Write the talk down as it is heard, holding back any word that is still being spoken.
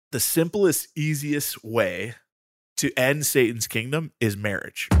The simplest, easiest way to end Satan's kingdom is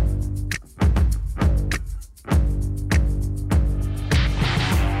marriage.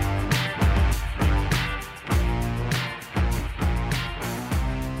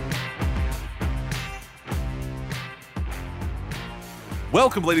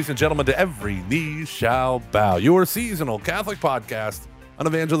 Welcome, ladies and gentlemen, to Every Knee Shall Bow, your seasonal Catholic podcast on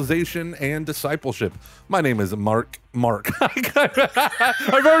evangelization and discipleship. My name is Mark. I've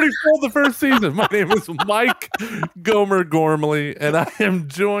already told the first season. My name is Mike Gomer Gormley, and I am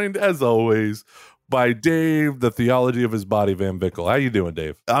joined, as always, by Dave, the theology of his body, Van Vickle. How you doing,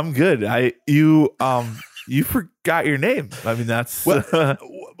 Dave? I'm good. You forgot your name. I mean, that's okay.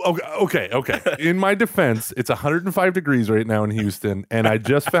 In my defense, it's 105 degrees right now in Houston, and I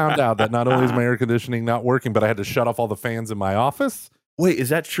just found out that not only is my air conditioning not working, but I had to shut off all the fans in my office. Wait, is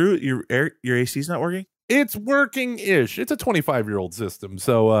that true? Your AC is not working? It's working-ish. It's a 25-year-old system,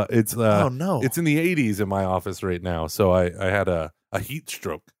 so it's oh no, it's in the 80s in my office right now. So I had a heat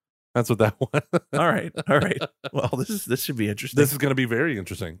stroke. That's what that was. All right. Well, this should be interesting. This is going to be very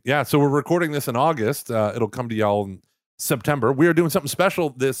interesting. Yeah. So we're recording this in August. It'll come to y'all in September. We are doing something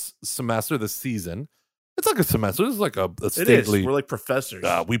special this semester, this season. It's like a semester. This is like a stately. It is. We're like professors.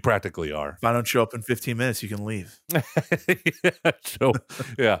 We practically are. If I don't show up in 15 minutes, you can leave.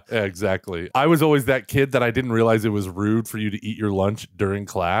 Yeah, exactly. I was always that kid that I didn't realize it was rude for you to eat your lunch during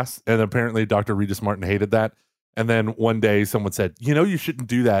class. And apparently Dr. Regis Martin hated that. And then one day someone said, you shouldn't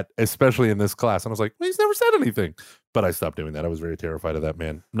do that, especially in this class. And I was like, well, he's never said anything. But I stopped doing that. I was very terrified of that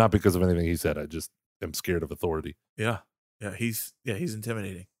man. Not because of anything he said. I just am scared of authority. Yeah. He's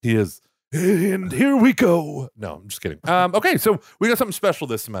intimidating. He is. And here we go. No, I'm just kidding. Okay, so we got something special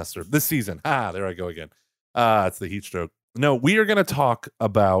this semester, this season. There I go again. It's the heat stroke. No, we are going to talk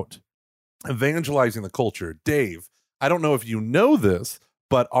about evangelizing the culture. Dave, I don't know if you know this,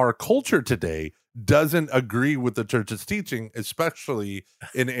 but our culture today doesn't agree with the church's teaching, especially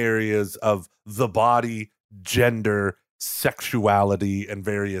in areas of the body, gender, sexuality, and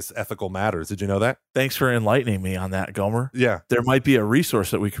various ethical matters. Did you know that? Thanks for enlightening me on that, Gomer. Yeah. There might be a resource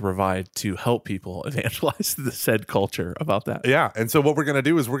that we could provide to help people evangelize the said culture about that. Yeah. And so what we're going to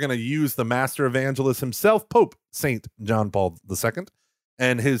do is we're going to use the master evangelist himself, Pope St. John Paul II,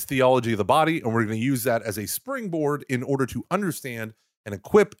 and his theology of the body. And we're going to use that as a springboard in order to understand and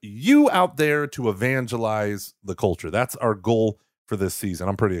equip you out there to evangelize the culture. That's our goal for this season.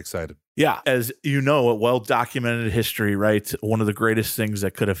 I'm pretty excited. Yeah. As you know, a well-documented history, right? One of the greatest things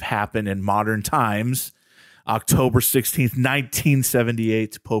that could have happened in modern times, October 16th,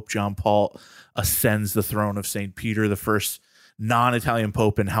 1978, Pope John Paul ascends the throne of St. Peter, the first non-Italian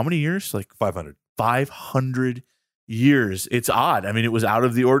pope in how many years? Like 500. 500 years. It's odd. I mean, it was out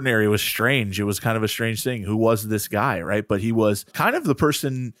of the ordinary. It was strange. It was kind of a strange thing. Who was this guy, right? But he was kind of the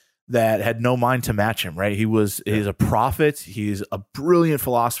person that had no mind to match him, right? He's a prophet. He's a brilliant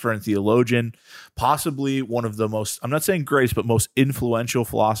philosopher and theologian, possibly one of the most, I'm not saying greatest, but most influential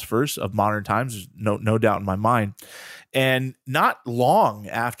philosophers of modern times. There's no doubt in my mind. And not long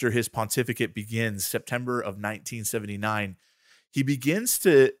after his pontificate begins, September of 1979, he begins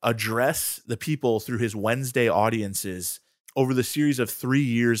to address the people through his Wednesday audiences over the series of 3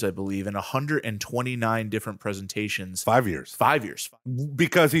 years, I believe, and 129 different presentations. 5 years. 5 years.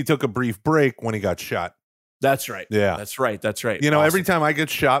 Because he took a brief break when he got shot. That's right. Yeah. That's right. Awesome. Every time I get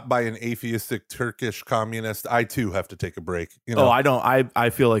shot by an atheistic Turkish communist, I too have to take a break. Oh, I don't.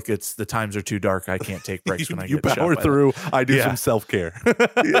 I feel like the times are too dark. I can't take breaks when I get shot. You power through. I do some self-care.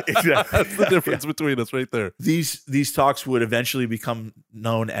 Exactly. That's the difference between us right there. These talks would eventually become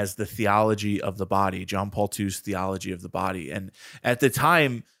known as the theology of the body, John Paul II's theology of the body. And at the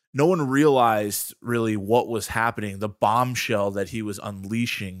time, no one realized really what was happening, the bombshell that he was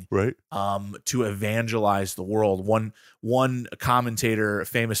unleashing, right? To evangelize the world. One commentator,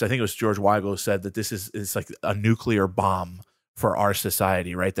 famous, I think it was George Weigel, said that this is like a nuclear bomb for our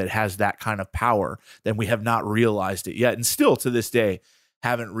society, right? That has that kind of power. Then we have not realized it yet, and still to this day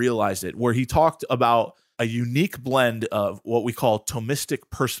haven't realized it. Where he talked about a unique blend of what we call Thomistic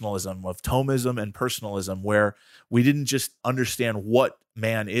personalism, of Thomism and personalism, where we didn't just understand what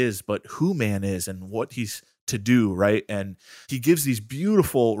man is, but who man is and what he's to do, right? And he gives these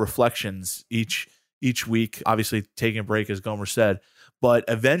beautiful reflections each week, obviously taking a break, as Gomer said, but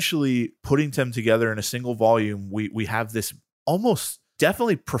eventually putting them together in a single volume, we have this almost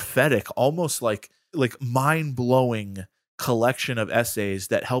definitely prophetic, almost like mind-blowing collection of essays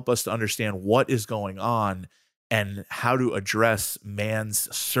that help us to understand what is going on and how to address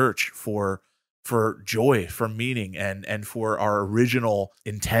man's search for for joy, for meaning, and for our original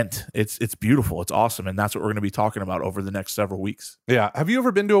intent. It's beautiful. It's awesome. And that's what we're going to be talking about over the next several weeks. Yeah. Have you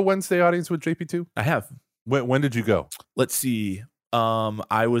ever been to a Wednesday audience with JP2? I have. When did you go? Let's see.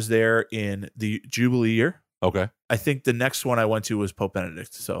 I was there in the Jubilee year. Okay. I think the next one I went to was Pope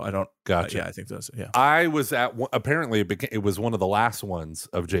Benedict. So I don't. Gotcha. Yeah, I think that's it. Yeah. I was at apparently it was one of the last ones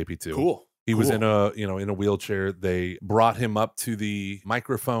of JP2. Cool. He was in a wheelchair. They brought him up to the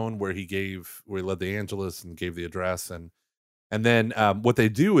microphone where he led the Angelus and gave the address, and then what they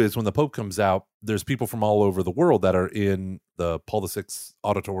do is when the Pope comes out, there's people from all over the world that are in the Paul VI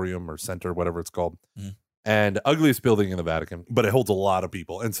auditorium or center, whatever it's called. And ugliest building in the Vatican, but it holds a lot of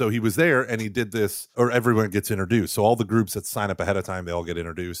people. And so he was there and he did this, or everyone gets introduced. So all the groups that sign up ahead of time, they all get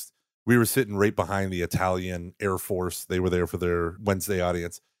introduced. We were sitting right behind the Italian Air Force. They were there for their Wednesday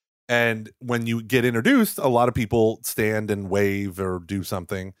audience. And when you get introduced, a lot of people stand and wave or do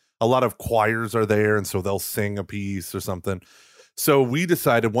something. A lot of choirs are there, and so they'll sing a piece or something. So we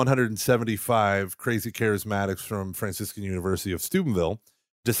decided 175 crazy charismatics from Franciscan University of Steubenville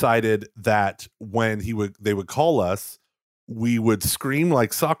decided that when they would call us, we would scream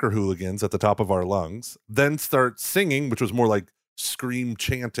like soccer hooligans at the top of our lungs, then start singing, which was more like scream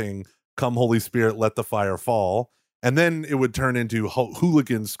chanting, "Come Holy Spirit, let the fire fall." And then it would turn into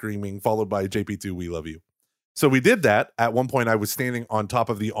hooligan screaming, followed by JP2, "We love you." So we did that. At one point, I was standing on top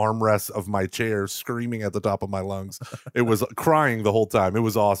of the armrests of my chair, screaming at the top of my lungs. It was crying the whole time. It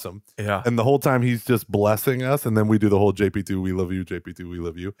was awesome. Yeah. And the whole time he's just blessing us. And then we do the whole JP2, "We love you, JP2, we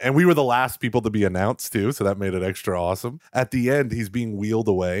love you." And we were the last people to be announced too. So that made it extra awesome. At the end, he's being wheeled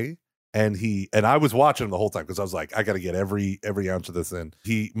away. And I was watching him the whole time because I was like, I got to get every ounce of this in.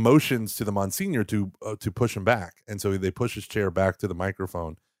 He motions to the Monsignor to push him back. And so they push his chair back to the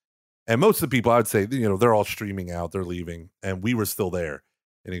microphone. And most of the people, I'd say, they're all streaming out, they're leaving, and we were still there.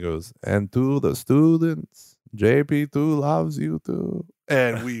 And he goes, "And to the students, JP2 loves you too."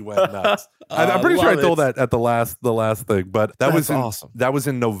 And we went nuts. I'm pretty sure I told that at the last thing, but that was awesome. That was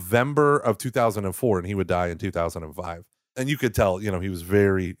in November of 2004, and he would die in 2005. And you could tell, he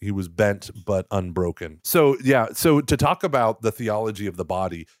was bent but unbroken. So yeah, so to talk about the theology of the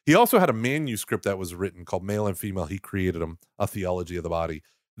body, he also had a manuscript that was written called Male and Female. He created them, a theology of the body.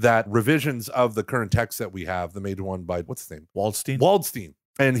 That revisions of the current text that we have, the major one by, what's his name? Waldstein.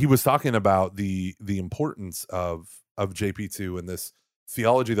 And he was talking about the importance of JP2 and this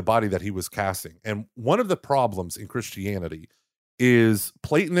theology of the body that he was casting. And one of the problems in Christianity is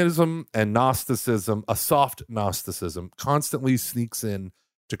Platonism and Gnosticism, a soft Gnosticism, constantly sneaks in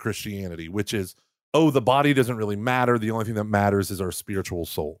to Christianity, which is, the body doesn't really matter. The only thing that matters is our spiritual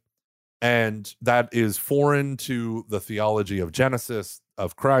soul. And that is foreign to the theology of Genesis,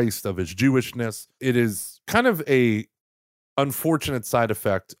 of Christ, of his Jewishness. It is kind of a unfortunate side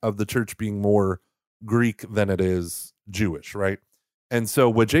effect of the church being more Greek than it is Jewish, right? And so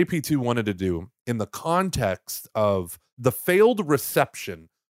what JP2 wanted to do in the context of the failed reception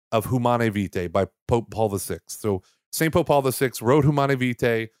of Humanae Vitae by Pope Paul VI. So St. Pope Paul VI wrote Humanae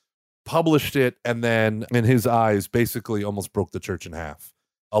Vitae, published it, and then in his eyes basically almost broke the church in half.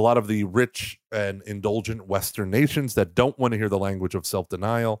 A lot of the rich and indulgent Western nations that don't want to hear the language of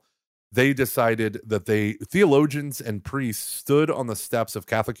self-denial, they decided that theologians and priests stood on the steps of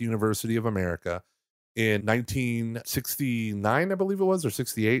Catholic University of America in 1969, I believe it was, or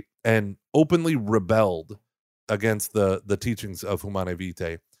 68, and openly rebelled against the teachings of Humanae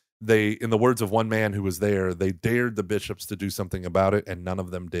Vitae. They, in the words of one man who was there, they dared the bishops to do something about it, and none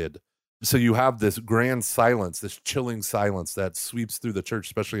of them did. So you have this grand silence, this chilling silence that sweeps through the church,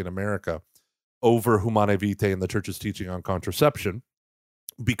 especially in America, over Humanae Vitae and the church's teaching on contraception,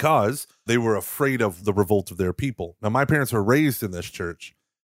 because they were afraid of the revolt of their people. Now, my parents were raised in this church,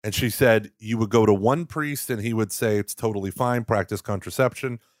 and she said you would go to one priest and he would say it's totally fine, practice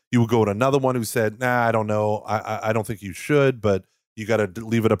contraception. You would go to another one who said, "Nah, I don't know. I don't think you should, but you got to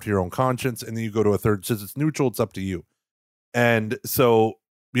leave it up to your own conscience." And then you go to a third, says it's neutral, it's up to you. And so,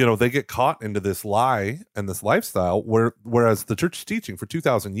 they get caught into this lie and this lifestyle whereas the church is teaching for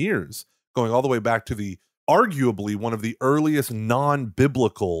 2,000 years, going all the way back to the arguably one of the earliest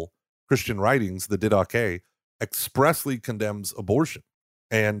non-biblical Christian writings, the Didache, expressly condemns abortion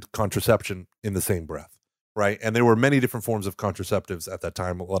and contraception in the same breath, right? And there were many different forms of contraceptives at that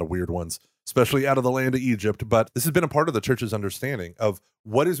time, a lot of weird ones, especially out of the land of Egypt. But this has been a part of the church's understanding of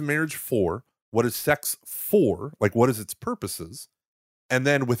what is marriage for, what is sex for, like what is its purposes, and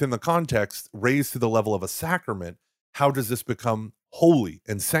then within the context, raised to the level of a sacrament, how does this become holy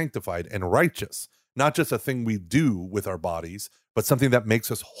and sanctified and righteous? Not just a thing we do with our bodies, but something that makes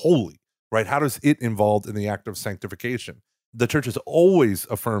us holy, right? How does it involve in the act of sanctification? the church has always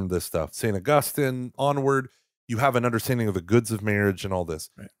affirmed this stuff. St. Augustine onward, you have an understanding of the goods of marriage and all this.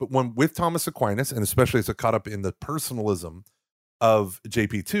 Right. But when with Thomas Aquinas, and especially as it caught up in the personalism of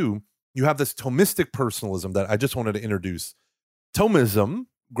JP2, you have this Thomistic personalism that I just wanted to introduce. Thomism,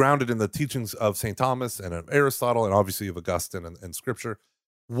 grounded in the teachings of St. Thomas and of Aristotle, and obviously of Augustine and Scripture,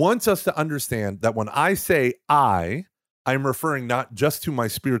 wants us to understand that when I say I'm referring not just to my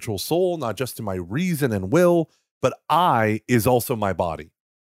spiritual soul, not just to my reason and will, but I is also my body,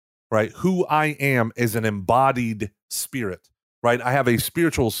 right? Who I am is an embodied spirit, right? I have a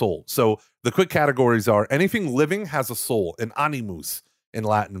spiritual soul. So the quick categories are anything living has a soul, an animus in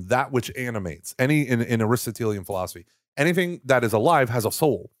Latin, that which animates. In Aristotelian philosophy, anything that is alive has a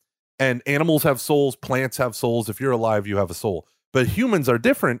soul. And animals have souls, plants have souls. If you're alive, you have a soul. But humans are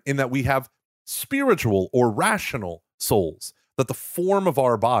different in that we have spiritual or rational souls, that the form of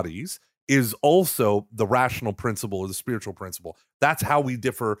our bodies is also the rational principle or the spiritual principle. That's how we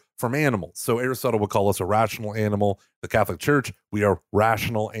differ from animals. So Aristotle would call us a rational animal. The Catholic Church, we are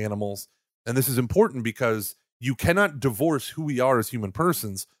rational animals. And this is important because you cannot divorce who we are as human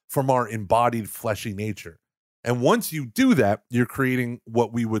persons from our embodied fleshy nature. And once you do that, you're creating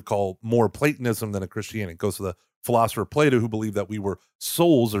what we would call more Platonism than a Christianity. It goes to the philosopher Plato, who believed that we were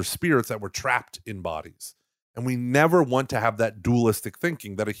souls or spirits that were trapped in bodies. And we never want to have that dualistic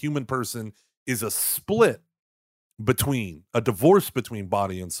thinking that a human person is a split between, a divorce between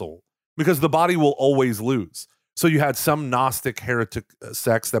body and soul, because the body will always lose. So you had some Gnostic heretic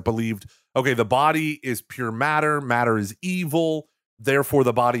sects that believed, okay, the body is pure matter, matter is evil, therefore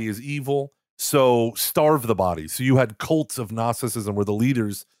the body is evil, so starve the body. So you had cults of Gnosticism where the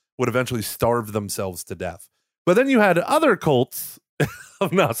leaders would eventually starve themselves to death. But then you had other cults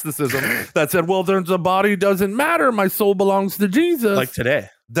of Gnosticism that said, well, the body doesn't matter. My soul belongs to Jesus. Like today.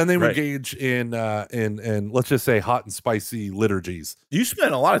 Then they would engage in let's just say hot and spicy liturgies. You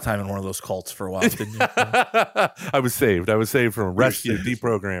spent a lot of time in one of those cults for a while, didn't you? I was saved. from rescue,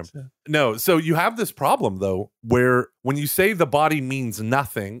 deprogrammed. No, so you have this problem though, where when you say the body means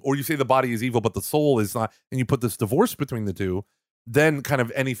nothing, or you say the body is evil but the soul is not, and you put this divorce between the two, then kind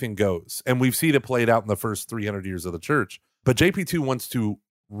of anything goes. And we've seen it played out in the first 300 years of the church. But JP2 wants to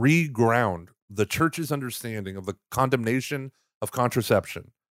reground the church's understanding of the condemnation of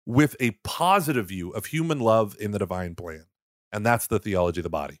contraception with a positive view of human love in the divine plan. And that's the theology of the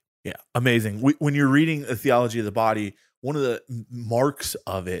body. Yeah, amazing. When you're reading a theology of the body, one of the marks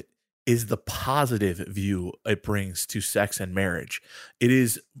of it is the positive view it brings to sex and marriage. It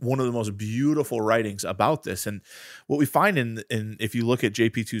is one of the most beautiful writings about this. And what we find in if you look at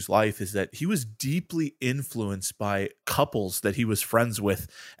JP2's life is that he was deeply influenced by couples that he was friends with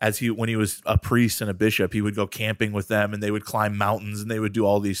when he was a priest and a bishop. He would go camping with them and they would climb mountains and they would do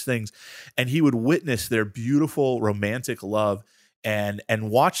all these things. And he would witness their beautiful romantic love and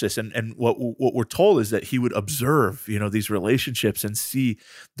watch this. And what we're told is that he would observe, these relationships and see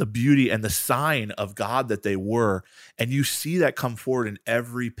the beauty and the sign of God that they were. And you see that come forward in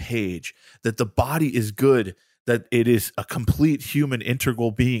every page, that the body is good, that it is a complete human integral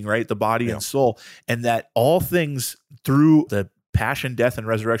being, right? The body and soul, and that all things through the passion, death, and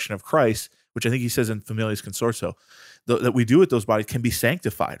resurrection of Christ, which I think he says in Familias Consortio, that we do with those bodies can be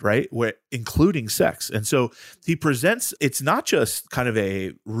sanctified, right? Including sex. And so he presents, it's not just kind of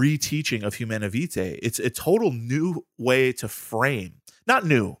a reteaching of Humanae Vitae. It's a total new way to frame, not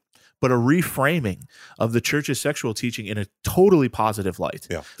new, but a reframing of the church's sexual teaching in a totally positive light.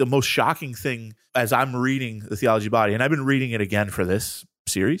 Yeah. The most shocking thing as I'm reading the Theology of the Body, and I've been reading it again for this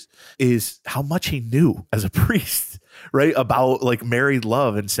series, is how much he knew as a priest, right? About like married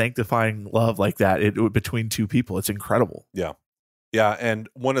love and sanctifying love like that between two people. It's incredible. Yeah. Yeah. And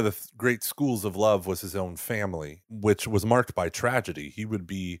one of the great schools of love was his own family, which was marked by tragedy. He would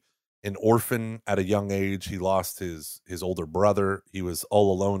be an orphan at a young age. He lost his older brother. He was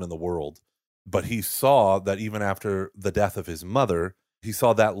all alone in the world. But he saw that even after the death of his mother, he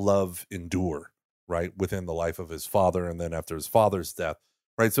saw that love endure, right? Within the life of his father. And then after his father's death,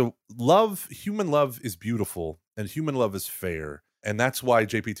 right? So human love is beautiful and human love is fair. And that's why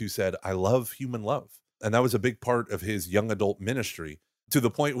JP2 said, I love human love. And that was a big part of his young adult ministry, to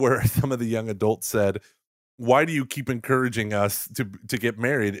the point where some of the young adults said, why do you keep encouraging us to get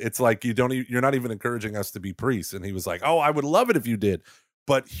married? It's like you're not even encouraging us to be priests. And he was like, oh, I would love it if you did.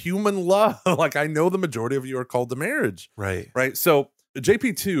 But human love, like I know the majority of you are called to marriage. Right. Right. So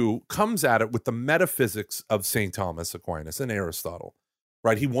JP2 comes at it with the metaphysics of St. Thomas Aquinas and Aristotle.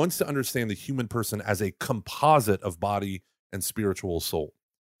 Right. He wants to understand the human person as a composite of body and spiritual soul.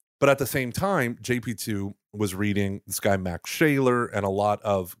 But at the same time, JP2 was reading this guy, Max Scheler, and a lot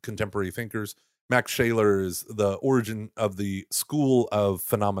of contemporary thinkers. Max Shaler is the origin of the school of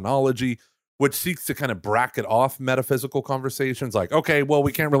phenomenology, which seeks to kind of bracket off metaphysical conversations like, okay, well,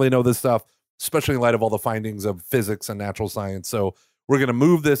 we can't really know this stuff, especially in light of all the findings of physics and natural science. So we're going to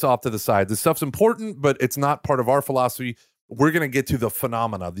move this off to the side. This stuff's important, but it's not part of our philosophy. We're going to get to the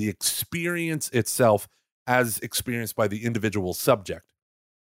phenomena, the experience itself as experienced by the individual subject.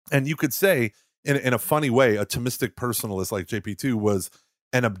 And you could say, in a funny way, a Thomistic personalist like JP2 was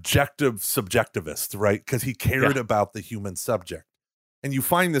an objective subjectivist, right? Because he cared about the human subject. And you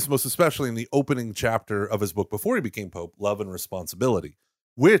find this most especially in the opening chapter of his book before he became Pope, Love and Responsibility,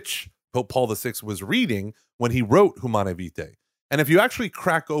 which Pope Paul VI was reading when he wrote Humanae Vitae. And if you actually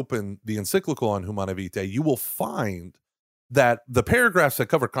crack open the encyclical on Humanae Vitae, you will find that the paragraphs that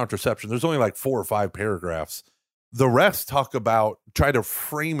cover contraception, there's only like 4 or 5 paragraphs. The rest try to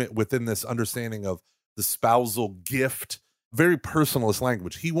frame it within this understanding of the spousal gift, very personalist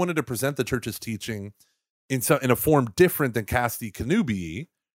language. He wanted to present the church's teaching in a form different than Casti Connubii,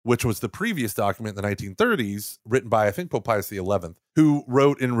 which was the previous document in the 1930s, written by, I think, Pope Pius XI, who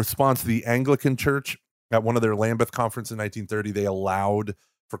wrote in response to the Anglican Church at one of their Lambeth conference in 1930. They allowed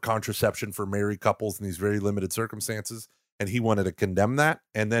for contraception for married couples in these very limited circumstances, and he wanted to condemn that.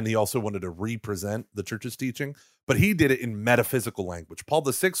 And then he also wanted to represent the church's teaching, but he did it in metaphysical language. Paul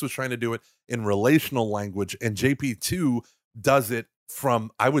VI was trying to do it in relational language, and JP2 does it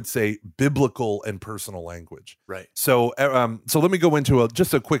from, I would say, biblical and personal language. Right. So let me go into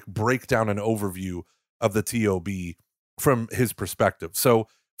just a quick breakdown and overview of the TOB from his perspective. So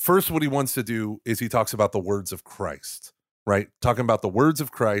first, what he wants to do is he talks about the words of Christ, right? Talking about the words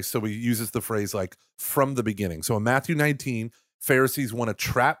of Christ. So he uses the phrase like from the beginning. So in Matthew 19, Pharisees want to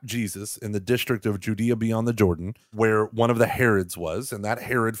trap Jesus in the district of Judea beyond the Jordan, where one of the Herods was, and that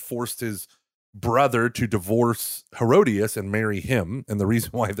Herod forced his brother to divorce Herodias and marry him. And the reason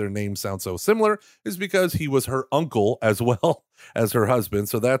why their names sound so similar is because he was her uncle as well as her husband.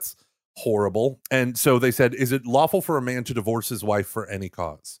 So that's horrible. And so they said, is it lawful for a man to divorce his wife for any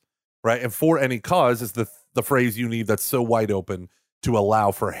cause? Right. And for any cause is the phrase you need that's so wide open to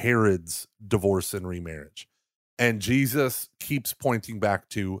allow for Herod's divorce and remarriage. And Jesus keeps pointing back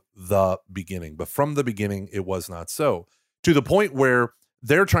to the beginning, but from the beginning, it was not so, to the point where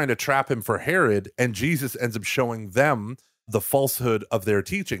they're trying to trap him for Herod, and Jesus ends up showing them the falsehood of their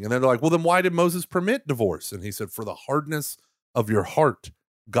teaching. And they're like, well, then why did Moses permit divorce? And he said, for the hardness of your heart,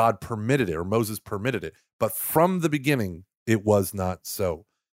 God permitted it, or Moses permitted it. But from the beginning, it was not so.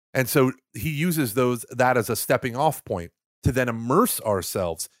 And so he uses that as a stepping off point to then immerse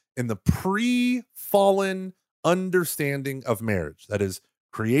ourselves in the pre-fallen understanding of marriage. That is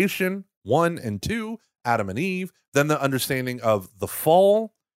creation 1 and 2, Adam and Eve, then the understanding of the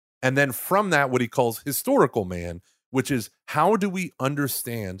fall, and then from that, what he calls historical man, which is how do we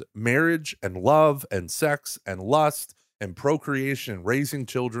understand marriage and love and sex and lust and procreation and raising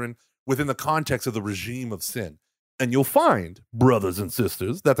children within the context of the regime of sin. And you'll find, brothers and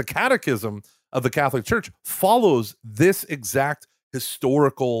sisters, that the Catechism of the Catholic Church follows this exact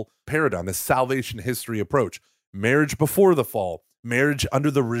historical paradigm, this salvation history approach. Marriage before the fall, marriage under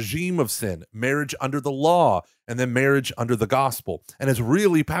the regime of sin, marriage under the law, and then marriage under the gospel. And it's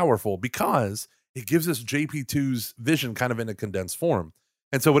really powerful because it gives us JP2's vision kind of in a condensed form.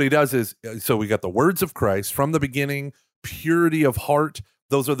 And so what he does is, so we got the words of Christ from the beginning, purity of heart.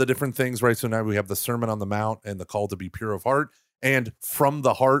 Those are the different things, right? So now we have the Sermon on the Mount and the call to be pure of heart. And from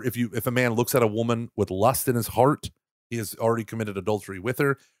the heart, if a man looks at a woman with lust in his heart, he has already committed adultery with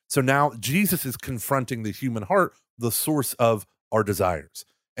her. So now Jesus is confronting the human heart, the source of our desires,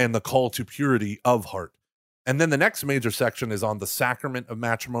 and the call to purity of heart. And then the next major section is on the sacrament of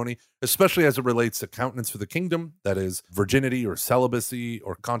matrimony, especially as it relates to countenance for the kingdom, that is virginity or celibacy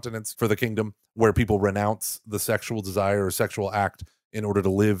or continence for the kingdom, where people renounce the sexual desire or sexual act in order to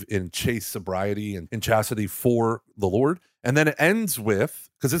live in chaste sobriety and in chastity for the Lord. And then it ends with,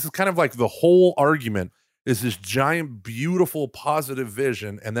 because this is kind of like the whole argument, is this giant, beautiful, positive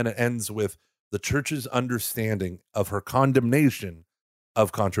vision. And then it ends with the church's understanding of her condemnation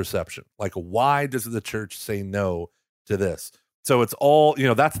of contraception. Like, why does the church say no to this? So it's all,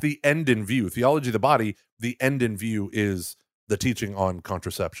 that's the end in view. Theology of the body, the end in view is the teaching on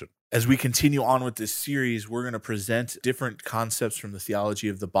contraception. As we continue on with this series, we're going to present different concepts from the theology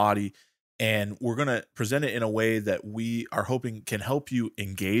of the body, and we're going to present it in a way that we are hoping can help you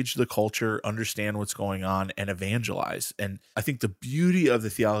engage the culture, understand what's going on, and evangelize. And I think the beauty of the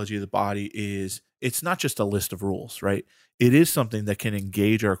theology of the body is it's not just a list of rules, right? It is something that can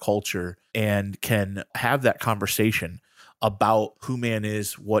engage our culture and can have that conversation about who man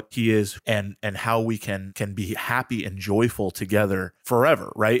is, what he is, and how we can be happy and joyful together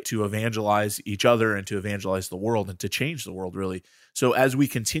forever, right? To evangelize each other and to evangelize the world and to change the world, really. So as we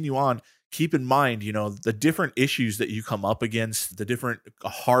continue on, keep in mind, the different issues that you come up against, the different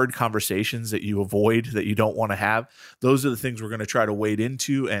hard conversations that you avoid, that you don't want to have. Those are the things we're going to try to wade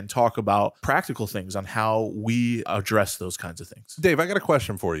into and talk about practical things on how we address those kinds of things. Dave, I got a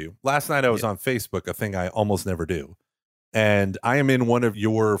question for you. Last night I was on Facebook, a thing I almost never do. And I am in one of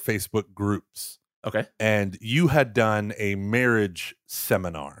your Facebook groups. Okay. And you had done a marriage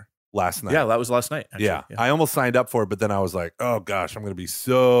seminar last night. Yeah, that was last night. Actually. Yeah. I almost signed up for it, but then I was like, oh gosh, I'm going to be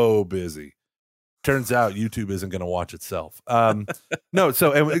so busy. Turns out YouTube isn't going to watch itself. No,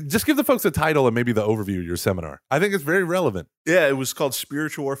 so and just give the folks a title and maybe the overview of your seminar. I think it's very relevant. Yeah, it was called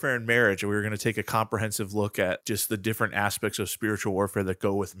Spiritual Warfare in Marriage. And we were going to take a comprehensive look at just the different aspects of spiritual warfare that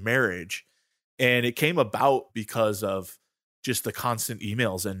go with marriage. And it came about because of just the constant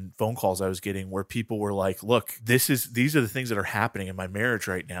emails and phone calls I was getting where people were like, look, these are the things that are happening in my marriage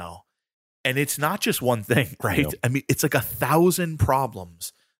right now. And it's not just one thing, right? Yep. I mean, it's like 1,000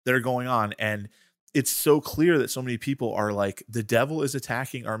 problems that are going on. And it's so clear that so many people are like, the devil is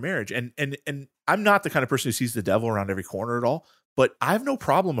attacking our marriage. And I'm not the kind of person who sees the devil around every corner at all, but I have no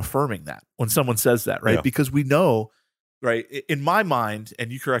problem affirming that when someone says that, right? Yeah. Because we know, right, in my mind,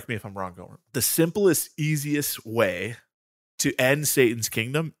 and you correct me if I'm wrong, Gomer, the simplest, easiest way to end Satan's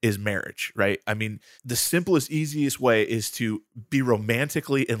kingdom is marriage, right? I mean, the simplest, easiest way is to be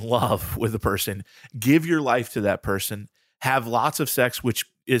romantically in love with a person, give your life to that person, have lots of sex, which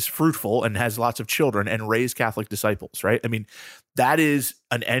is fruitful and has lots of children, and raise Catholic disciples, right? I mean, that is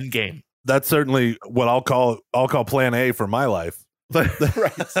an end game. That's certainly what I'll call plan A for my life. But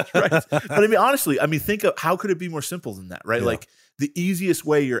right. But I mean, honestly, think of how could it be more simple than that, right? Yeah. Like the easiest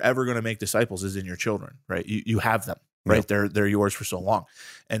way you're ever going to make disciples is in your children, right? You have them, right? Yep. They're yours for so long.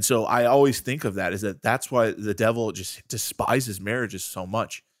 And so I always think of that that's why the devil just despises marriages so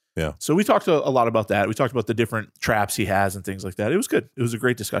much. Yeah. So we talked a lot about that. We talked about the different traps he has and things like that. It was good. It was a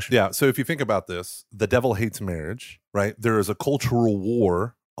great discussion. Yeah. So if you think about this, the devil hates marriage, right? There is a cultural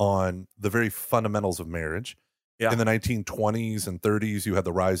war on the very fundamentals of marriage. Yeah. In the 1920s and 30s, you had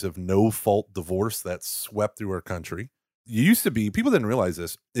the rise of no-fault divorce that swept through our country. It used to be, people didn't realize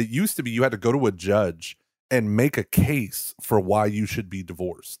this, it used to be you had to go to a judge and make a case for why you should be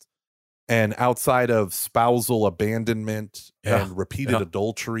divorced. And outside of spousal abandonment and repeated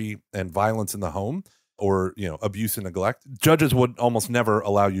adultery and violence in the home, or abuse and neglect, judges would almost never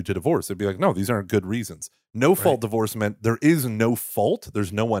allow you to divorce. They'd be like, no, these aren't good reasons. No fault divorce meant there is no fault.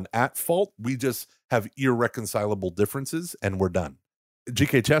 There's no one at fault. We just have irreconcilable differences and we're done.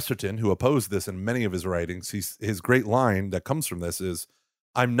 G.K. Chesterton, who opposed this in many of his writings, his great line that comes from this is,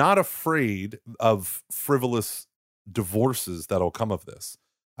 I'm not afraid of frivolous divorces that'll come of this.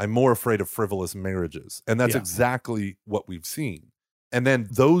 I'm more afraid of frivolous marriages. And that's exactly what we've seen. And then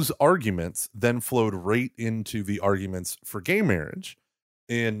those arguments then flowed right into the arguments for gay marriage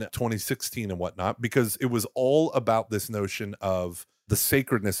in 2016 and whatnot, because it was all about this notion of the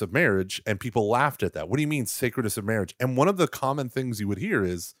sacredness of marriage, and people laughed at that. What do you mean sacredness of marriage? And one of the common things you would hear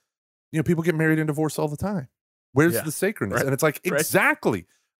is, people get married and divorced all the time. Where's the sacredness? Right. And it's like, exactly.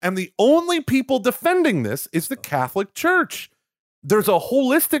 And the only people defending this is the Catholic Church. There's a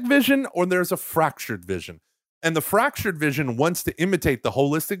holistic vision or there's a fractured vision. And the fractured vision wants to imitate the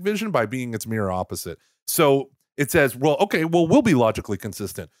holistic vision by being its mirror opposite. So it says, we'll be logically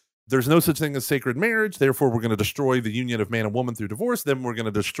consistent. There's no such thing as sacred marriage. Therefore, we're going to destroy the union of man and woman through divorce. Then we're going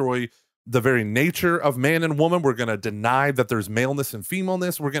to destroy the very nature of man and woman. We're going to deny that there's maleness and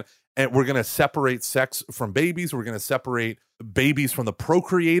femaleness. We're going to separate sex from babies. We're going to separate babies from the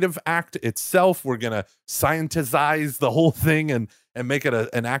procreative act itself. We're going to scientize the whole thing and make it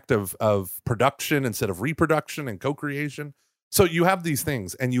an act of production instead of reproduction and co-creation. So you have these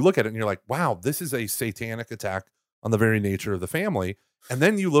things and you look at it and you're like, wow, this is a satanic attack on the very nature of the family. And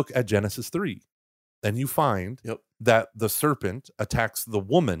then you look at Genesis 3 and you find that the serpent attacks the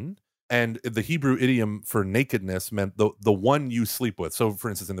woman, and the Hebrew idiom for nakedness meant the one you sleep with. So for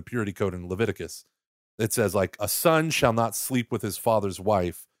instance, in the purity code in Leviticus, it says like, a son shall not sleep with his father's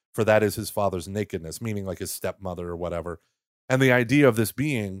wife, for that is his father's nakedness, meaning like his stepmother or whatever. And the idea of this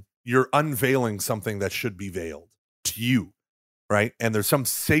being, you're unveiling something that should be veiled to you, right? And there's some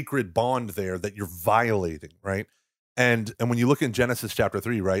sacred bond there that you're violating, right? And when you look in Genesis chapter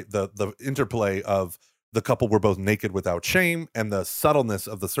 3, right, the interplay of the couple were both naked without shame, and the subtleness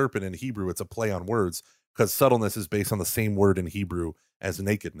of the serpent in Hebrew, it's a play on words, because subtleness is based on the same word in Hebrew as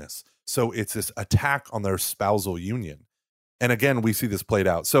nakedness. So it's this attack on their spousal union. And again, we see this played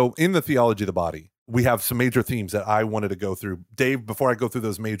out. So in the theology of the body, we have some major themes that I wanted to go through. Dave, before I go through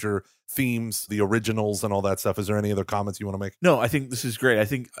those major themes, the originals and all that stuff, is there any other comments you want to make? No, I think this is great. I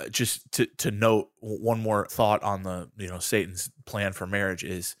think just to note one more thought on the, Satan's plan for marriage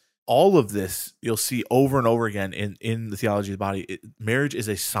is all of this you'll see over and over again in the theology of the body. Marriage is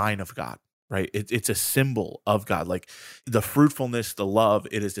a sign of God, right? It's a symbol of God. Like the fruitfulness, the love,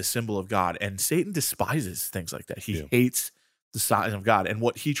 it is a symbol of God. And Satan despises things like that. He hates the sign of God. And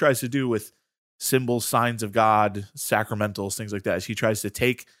what he tries to do with symbols, signs of God, sacramentals, things like that, is he tries to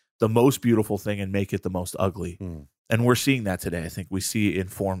take the most beautiful thing and make it the most ugly. And we're seeing that today. I think we see in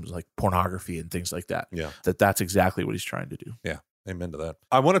forms like pornography and things like that. Yeah. That's exactly what he's trying to do. Yeah. Amen to that.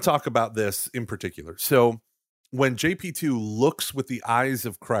 I want to talk about this in particular. So when JP2 looks with the eyes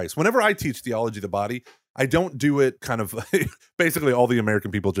of Christ, whenever I teach theology of the body, I don't do it kind of basically all the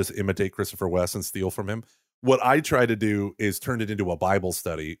American people just imitate Christopher West and steal from him. What I try to do is turn it into a Bible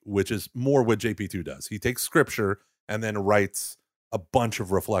study, which is more what JP2 does. He takes scripture and then writes a bunch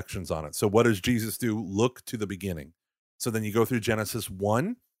of reflections on it. So what does Jesus do? Look to the beginning. So then you go through Genesis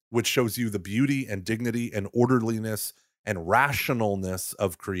 1, which shows you the beauty and dignity and orderliness and rationalness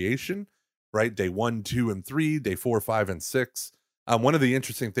of creation, right? Day 1, 2, and 3, day 4, 5, and 6. One of the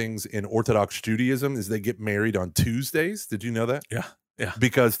interesting things in Orthodox Judaism is they get married on Tuesdays. Did you know that? Yeah. Yeah.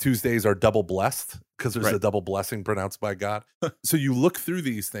 Because Tuesdays are double blessed, because there's a double blessing pronounced by God. So you look through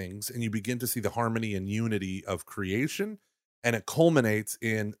these things and you begin to see the harmony and unity of creation, and it culminates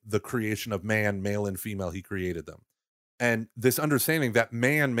in the creation of man, male and female. He created them. And this understanding that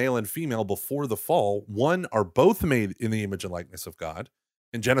man, male and female before the fall, one, are both made in the image and likeness of God.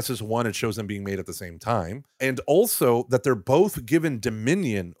 In Genesis 1, it shows them being made at the same time. And also that they're both given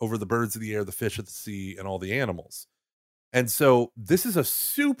dominion over the birds of the air, the fish of the sea, and all the animals. And so this is a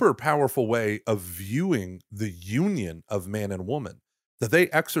super powerful way of viewing the union of man and woman, that they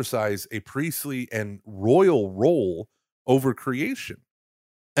exercise a priestly and royal role over creation.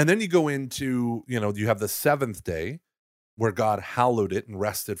 And then you go into, you have the seventh day where God hallowed it and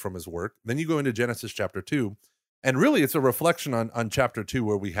rested from his work. Then you go into Genesis chapter 2. And really, it's a reflection on chapter 2,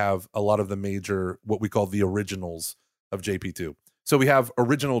 where we have a lot of the major, what we call the originals of JP2. So we have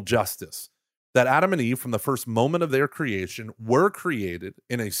original justice, that Adam and Eve, from the first moment of their creation, were created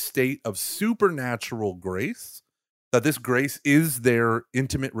in a state of supernatural grace, that this grace is their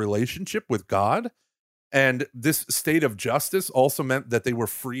intimate relationship with God. And this state of justice also meant that they were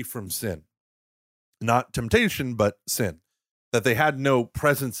free from sin. Not temptation, but sin. That they had no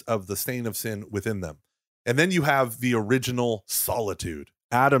presence of the stain of sin within them. And then you have the original solitude.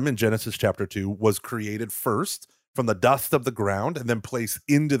 Adam in Genesis chapter 2 was created first from the dust of the ground and then placed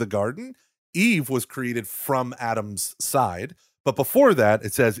into the garden. Eve was created from Adam's side. But before that,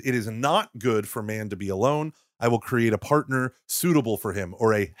 it says, it is not good for man to be alone. I will create a partner suitable for him,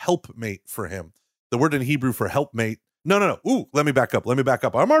 or a helpmate for him. The word in Hebrew for helpmate. No. Ooh, let me back up.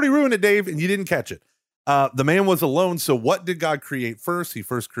 I'm already ruining it, Dave, and you didn't catch it. The man was alone. So what did God create first? He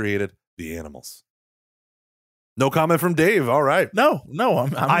first created the animals. No comment from Dave. All right. No.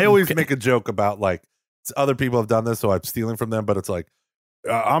 I always make a joke about like other people have done this, so I'm stealing from them. But it's like,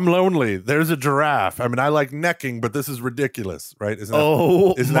 I'm lonely. There's a giraffe. I mean, I like necking, but this is ridiculous, right? Isn't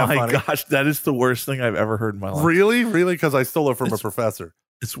that funny? Gosh, that is the worst thing I've ever heard in my life. Really? Because I stole it from a professor.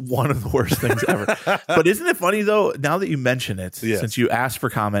 It's one of the worst things ever. But isn't it funny though? Now that you mention it, since you asked for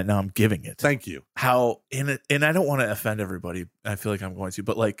comment, now I'm giving it. Thank you. How and I don't want to offend everybody. I feel like I'm going to,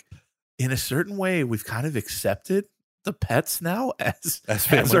 but like in a certain way, we've kind of accepted the pets now as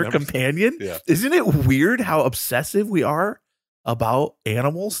our companion. Yeah. Isn't it weird how obsessive we are about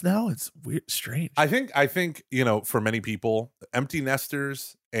animals now? It's weird, strange. I think for many people, empty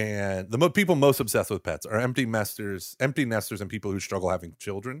nesters and the people most obsessed with pets are empty nesters and people who struggle having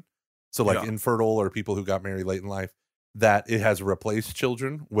children. So like infertile or people who got married late in life, that it has replaced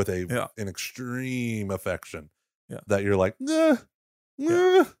children with an extreme affection that you're like,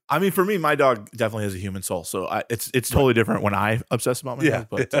 I mean, for me, my dog definitely has a human soul, so it's totally different when I obsess about my dog.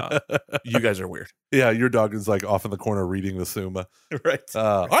 But you guys are weird. Yeah, your dog is like off in the corner reading the Summa. Right.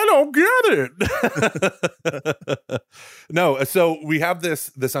 I don't get it. No, so we have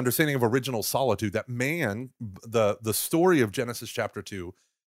this understanding of original solitude, that man, the story of Genesis chapter 2,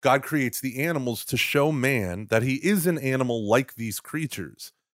 God creates the animals to show man that he is an animal like these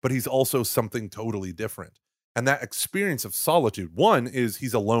creatures, but he's also something totally different. And that experience of solitude, one, is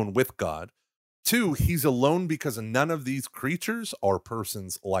he's alone with God. Two, he's alone because none of these creatures are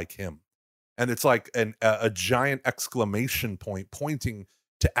persons like him. And it's like a giant exclamation point pointing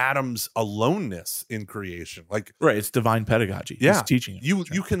to Adam's aloneness in creation. Like, right, it's divine pedagogy. Yeah. He's teaching him.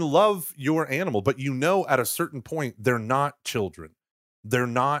 You can love your animal, but at a certain point, they're not children. They're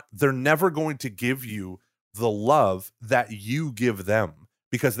never going to give you the love that you give them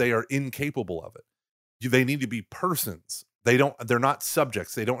because they are incapable of it. They need to be persons. They're not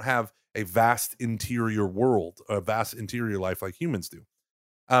subjects. They don't have a vast interior world, a vast interior life like humans do.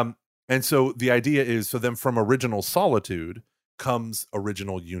 And so the idea is, so then from original solitude comes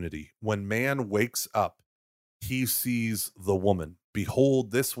original unity. When man wakes up, he sees the woman.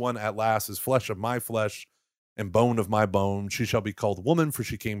 Behold, this one at last is flesh of my flesh and bone of my bone. She shall be called woman, for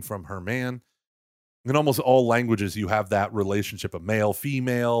she came from her man. In almost all languages, you have that relationship of male,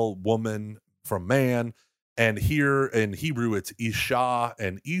 female, woman from man. And here in Hebrew, it's Isha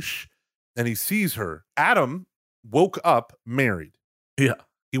and Ish. And he sees her. Adam woke up married. Yeah.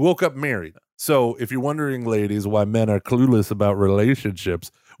 He woke up married. So if you're wondering, ladies, why men are clueless about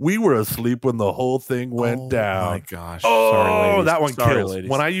relationships, we were asleep when the whole thing went down. Oh my gosh. Oh, sorry, ladies. that one Sorry, kills. ladies.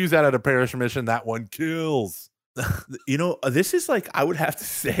 When I use that at a parish mission, that one kills. You know, this is like, I would have to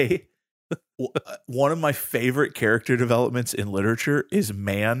say, one of my favorite character developments in literature is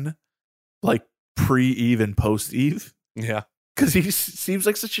man, like pre-Eve and post-Eve. Yeah. Because he seems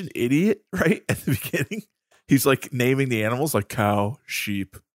like such an idiot, right? At the beginning. He's like naming the animals like cow,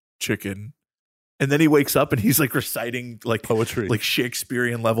 sheep, chicken. And then he wakes up and he's like reciting like poetry, like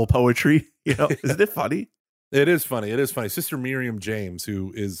Shakespearean level poetry. You know, isn't it funny? It is funny. It is funny. Sister Miriam James,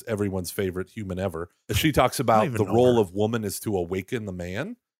 who is everyone's favorite human ever, she talks about the role of woman is to awaken the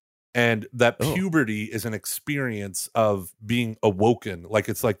man. And that puberty is an experience of being awoken. Like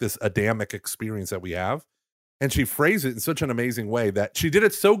it's like this Adamic experience that we have. And she phrased it in such an amazing way that she did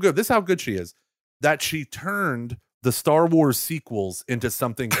it so good. This is how good she is. That she turned the Star Wars sequels into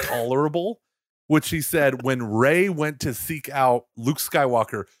something tolerable, which she said when Rey went to seek out Luke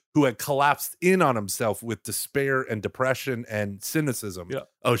Skywalker, who had collapsed in on himself with despair and depression and cynicism. Yeah.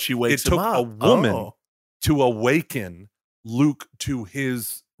 Oh, she wakes him up. It took a woman to awaken Luke to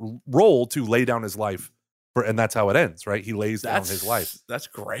his role to lay down his life. And that's how it ends, right? He lays down his life. That's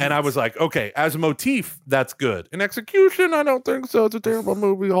great. And I was like, okay, as a motif, that's good. In execution, I don't think so. It's a terrible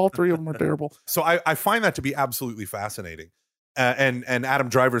movie. All three of them are terrible. So I find that to be absolutely fascinating. And Adam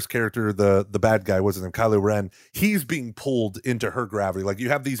Driver's character, the bad guy, what's his name? Kylo Ren, he's being pulled into her gravity. Like you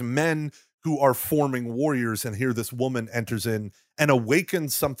have these men who are forming warriors, and here this woman enters in and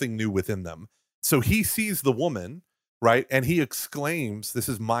awakens something new within them. So he sees the woman, right? And he exclaims, this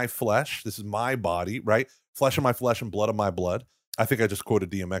is my flesh. This is my body, right? Flesh of my flesh and blood of my blood. I think I just quoted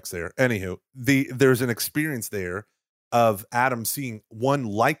DMX there. Anywho, there's an experience there of Adam seeing one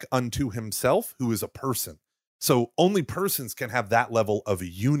like unto himself who is a person. So only persons can have that level of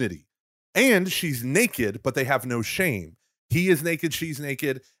unity. And she's naked, but they have no shame. He is naked, she's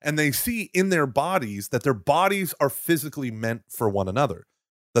naked, and they see in their bodies that their bodies are physically meant for one another.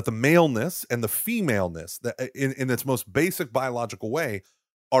 That the maleness and the femaleness, that in its most basic biological way,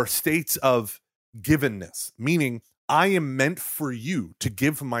 are states of givenness, meaning I am meant for you, to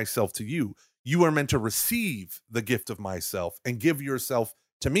give myself to you. You are meant to receive the gift of myself and give yourself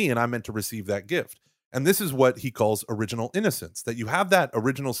to me, and I'm meant to receive that gift. And this is what he calls original innocence, that you have that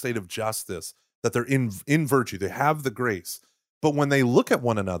original state of justice, that they're in virtue, they have the grace. But when they look at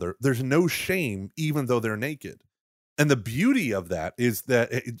one another, there's no shame, even though they're naked. And the beauty of that is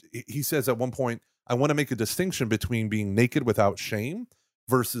that he says at one point, I want to make a distinction between being naked without shame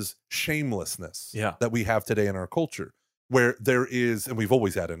versus shamelessness that we have today in our culture, where there is, and we've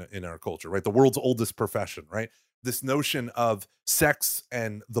always had in our culture, right? The world's oldest profession, right? This notion of sex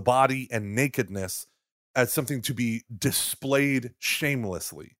and the body and nakedness as something to be displayed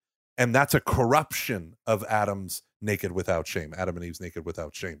shamelessly. And that's a corruption of Adam's naked without shame, Adam and Eve's naked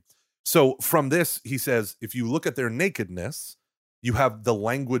without shame. So from this, he says, if you look at their nakedness, you have the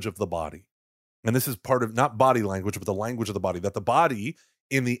language of the body. And this is part of not body language, but the language of the body, that the body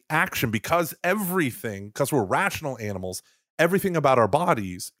in the action, because we're rational animals, everything about our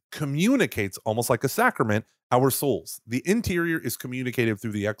bodies communicates almost like a sacrament, our souls. The interior is communicated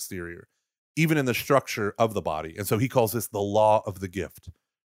through the exterior, even in the structure of the body. And so he calls this the law of the gift.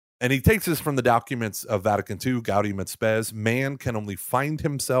 And he takes this from the documents of Vatican II, Gaudium et Spes. Man can only find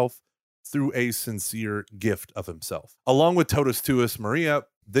himself through a sincere gift of himself. Along with Totus Tuus Maria,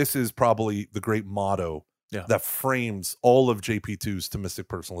 this is probably the great motto that frames all of JP2's Thomistic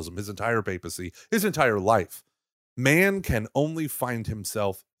personalism, his entire papacy, his entire life. Man can only find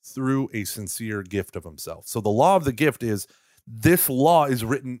himself through a sincere gift of himself. So the law of the gift is, this law is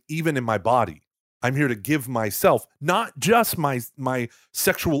written even in my body. I'm here to give myself, not just my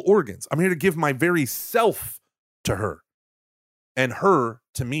sexual organs. I'm here to give my very self to her and her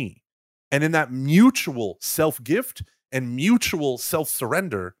to me. And in that mutual self-gift and mutual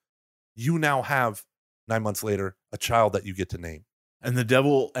self-surrender, you now have, 9 months later, a child that you get to name. And the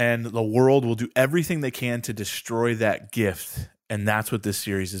devil and the world will do everything they can to destroy that gift. And that's what this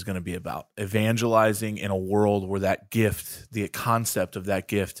series is going to be about. Evangelizing in a world where that gift, the concept of that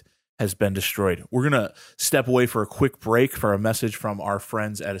gift, has been destroyed. We're going to step away for a quick break for a message from our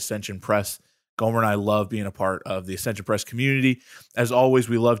friends at Ascension Press. Gomer and I love being a part of the Ascension Press community. As always,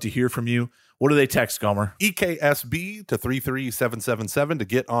 we love to hear from you. What do they text, Gomer? EKSB to 33777 to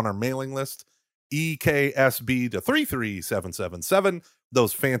get on our mailing list. EKSB to 33777.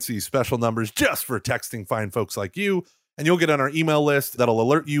 Those fancy special numbers just for texting fine folks like you. And you'll get on our email list that'll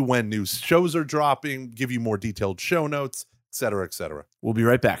alert you when new shows are dropping, give you more detailed show notes, et cetera, et cetera. We'll be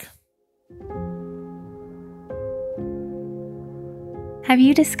right back. Have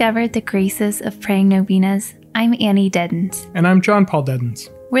you discovered the graces of praying novenas? I'm Annie Deddens. And I'm John Paul Deddens.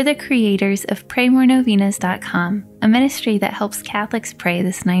 We're the creators of PrayMoreNovenas.com, a ministry that helps Catholics pray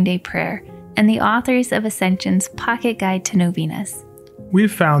this 9-day prayer, and the authors of Ascension's Pocket Guide to Novenas. We've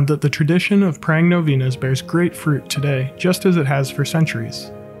found that the tradition of praying novenas bears great fruit today, just as it has for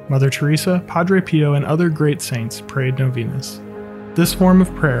centuries. Mother Teresa, Padre Pio, and other great saints prayed novenas. This form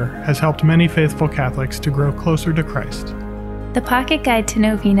of prayer has helped many faithful Catholics to grow closer to Christ. The Pocket Guide to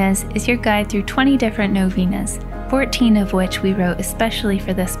Novenas is your guide through 20 different novenas, 14 of which we wrote especially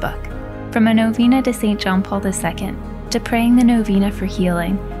for this book. From a novena to St. John Paul II, to praying the novena for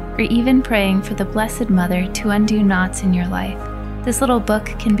healing, or even praying for the Blessed Mother to undo knots in your life, this little book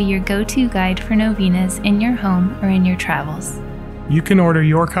can be your go-to guide for novenas in your home or in your travels. You can order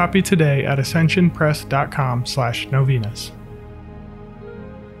your copy today at ascensionpress.com/novenas.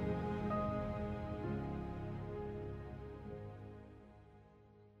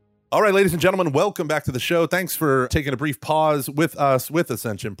 All right, ladies and gentlemen, welcome back to the show. Thanks for taking a brief pause with us with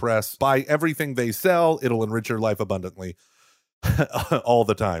Ascension Press. Buy everything they sell. It'll enrich your life abundantly. All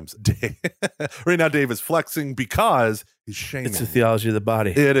the times. Right now, Dave is flexing because he's shaming. It's a theology of the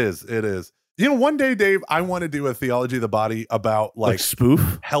body. It is. You know, one day, Dave, I want to do a theology of the body about like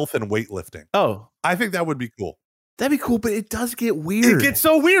spoof health and weightlifting. Oh, I think that would be cool. that'd be cool, but it does get weird. It gets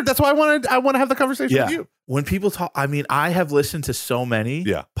so weird. That's why I want to have the conversation with you. When people talk, I mean, I have listened to so many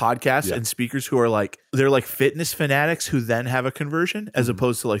podcasts and speakers who are like, they're like fitness fanatics who then have a conversion as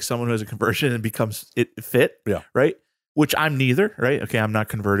opposed to like someone who has a conversion and becomes fit. Yeah. Right. Which I'm neither, right? Okay, I'm not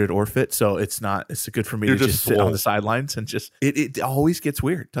converted or fit, so it's good for me to just sit on the sidelines and just, it always gets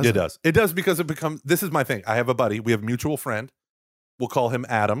weird, doesn't it? It does. It does because it becomes, this is my thing. I have a buddy, we have a mutual friend. We'll call him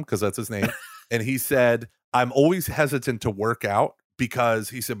Adam because that's his name. And he said, I'm always hesitant to work out because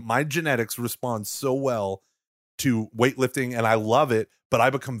he said, my genetics respond so well to weightlifting and I love it, but I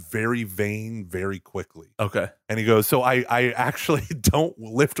become very vain very quickly. Okay. And he goes, so I actually don't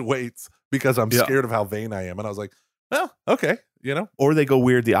lift weights because I'm scared of how vain I am. And I was like, well, okay, you know. Or they go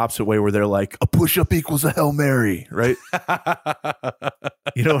weird the opposite way where they're like, a push-up equals a Hail Mary, right?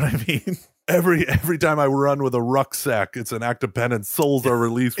 You know what I mean? Every time I run with a rucksack, it's an act of penance. Souls are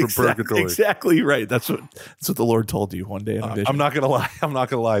released from purgatory. Exactly right. That's what the Lord told you one day in a vision. I'm not gonna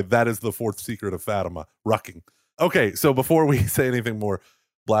lie. That is the fourth secret of Fatima, rucking. Okay, so before we say anything more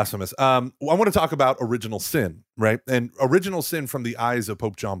blasphemous, I want to talk about original sin, right? And original sin from the eyes of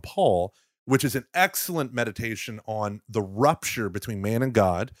Pope John Paul, which is an excellent meditation on the rupture between man and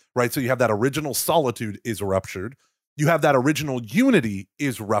God, right? So you have that original solitude is ruptured. You have that original unity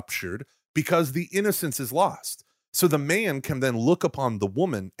is ruptured because the innocence is lost. So the man can then look upon the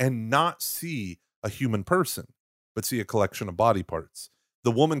woman and not see a human person, but see a collection of body parts.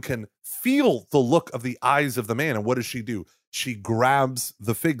 The woman can feel the look of the eyes of the man. And what does she do? She grabs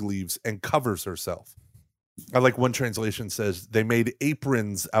the fig leaves and covers herself. I like one translation says they made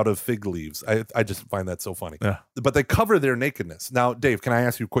aprons out of fig leaves. I just find that so funny. Yeah. But they cover their nakedness. Now, Dave, can I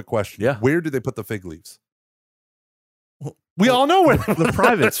ask you a quick question? Yeah. Where do they put the fig leaves? We all know where the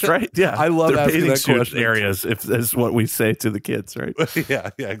privates, right? Yeah, I love their asking bathing that suit question. areas. If that's what we say to the kids, right? yeah,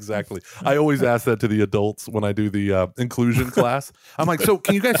 exactly. I always ask that to the adults when I do the inclusion class. I'm like, so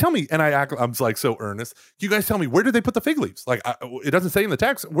can you guys tell me? And I'm like so earnest. Can you guys tell me where did they put the fig leaves? Like, it doesn't say in the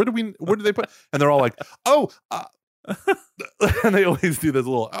text. Where do they put? And they're all like, oh, and they always do this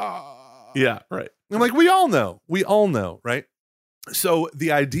little, yeah, right. I'm like, we all know, right? So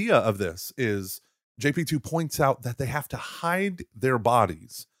the idea of this is JP2 points out that they have to hide their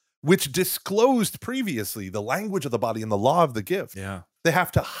bodies, which disclosed previously the language of the body and the law of the gift. Yeah. They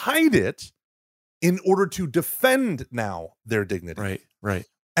have to hide it in order to defend now their dignity. Right.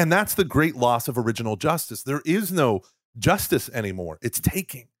 And that's the great loss of original justice. There is no justice anymore. It's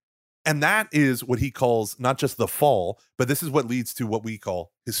taking. And that is what he calls not just the fall, but this is what leads to what we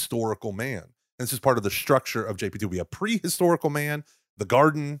call historical man. And this is part of the structure of JP2. We have prehistorical man, the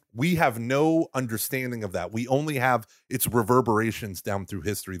garden. We have no understanding of that. We only have its reverberations down through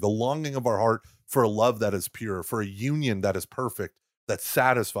history, the longing of our heart for a love that is pure, for a union that is perfect, that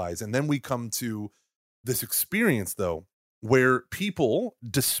satisfies. And then we come to this experience, though, where people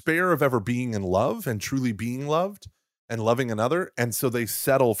despair of ever being in love and truly being loved and loving another. And so they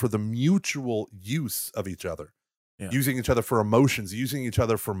settle for the mutual use of each other, using each other for emotions, using each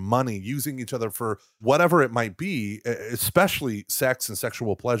other for money, using each other for whatever it might be, especially sex and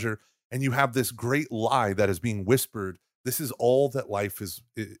sexual pleasure. And you have this great lie that is being whispered. This is all that life is.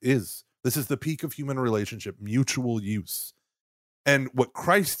 This is the peak of human relationship, mutual use. And what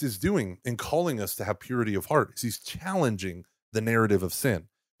Christ is doing in calling us to have purity of heart is he's challenging the narrative of sin.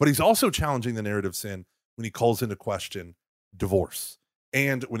 But he's also challenging the narrative of sin when he calls into question divorce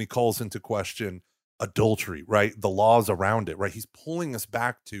and when he calls into question adultery, right? The laws around it, right? He's pulling us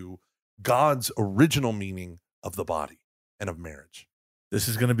back to God's original meaning of the body and of marriage. This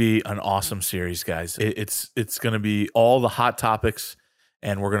is going to be an awesome series, guys. It's going to be all the hot topics,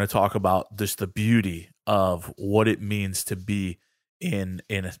 and we're going to talk about just the beauty of what it means to be in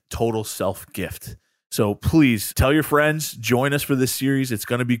a total self-gift. So please tell your friends, join us for this series. It's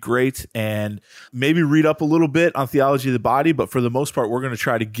going to be great, and maybe read up a little bit on theology of the body, but for the most part, we're going to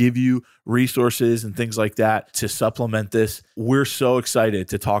try to give you resources and things like that to supplement this. We're so excited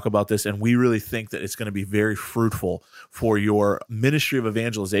to talk about this, and we really think that it's going to be very fruitful for your ministry of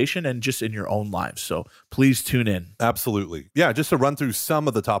evangelization and just in your own lives. So please tune in. Absolutely. Yeah, just to run through some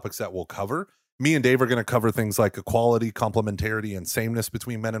of the topics that we'll cover. Me and Dave are going to cover things like equality, complementarity, and sameness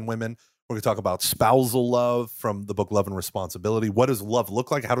between men and women. We're going to talk about spousal love from the book Love and Responsibility. What does love look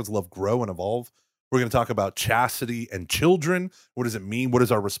like? How does love grow and evolve? We're going to talk about chastity and children. What does it mean? What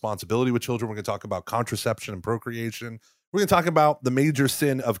is our responsibility with children? We're going to talk about contraception and procreation. We're going to talk about the major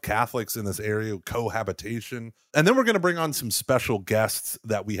sin of Catholics in this area, cohabitation. And then we're going to bring on some special guests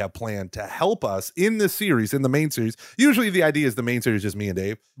that we have planned to help us in this series, in the main series. Usually the idea is the main series is me and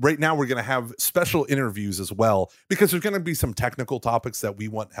Dave. Right now we're going to have special interviews as well, because there's going to be some technical topics that we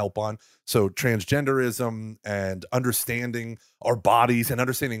want help on. So transgenderism and understanding our bodies and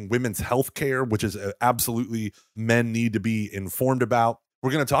understanding women's health care, which is absolutely men need to be informed about. We're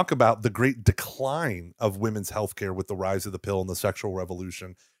going to talk about the great decline of women's healthcare with the rise of the pill and the sexual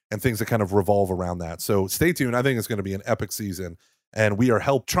revolution and things that kind of revolve around that. So stay tuned. I think it's going to be an epic season, and we are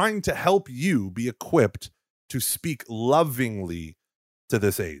trying to help you be equipped to speak lovingly to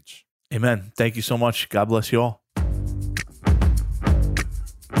this age. Amen. Thank you so much. God bless you all.